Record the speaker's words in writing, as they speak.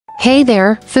Hey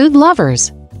there, food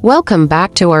lovers! Welcome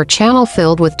back to our channel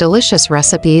filled with delicious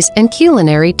recipes and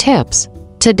culinary tips.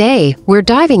 Today, we're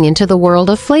diving into the world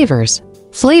of flavors.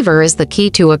 Flavor is the key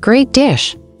to a great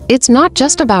dish. It's not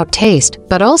just about taste,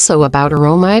 but also about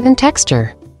aroma and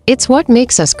texture. It's what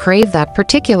makes us crave that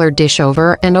particular dish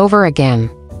over and over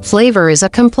again. Flavor is a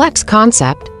complex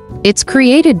concept. It's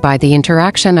created by the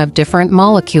interaction of different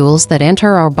molecules that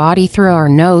enter our body through our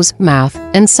nose, mouth,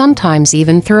 and sometimes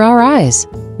even through our eyes.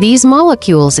 These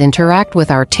molecules interact with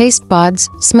our taste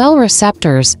buds, smell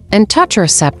receptors, and touch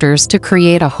receptors to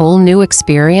create a whole new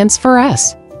experience for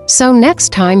us. So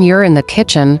next time you're in the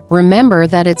kitchen, remember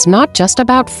that it's not just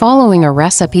about following a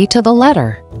recipe to the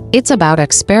letter. It's about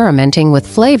experimenting with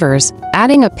flavors,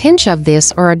 adding a pinch of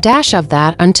this or a dash of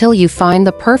that until you find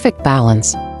the perfect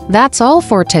balance. That's all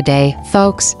for today,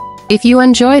 folks. If you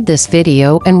enjoyed this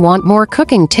video and want more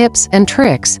cooking tips and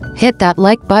tricks, hit that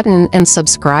like button and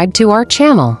subscribe to our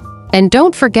channel. And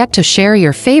don't forget to share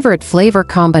your favorite flavor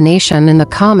combination in the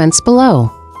comments below.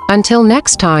 Until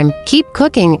next time, keep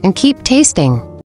cooking and keep tasting.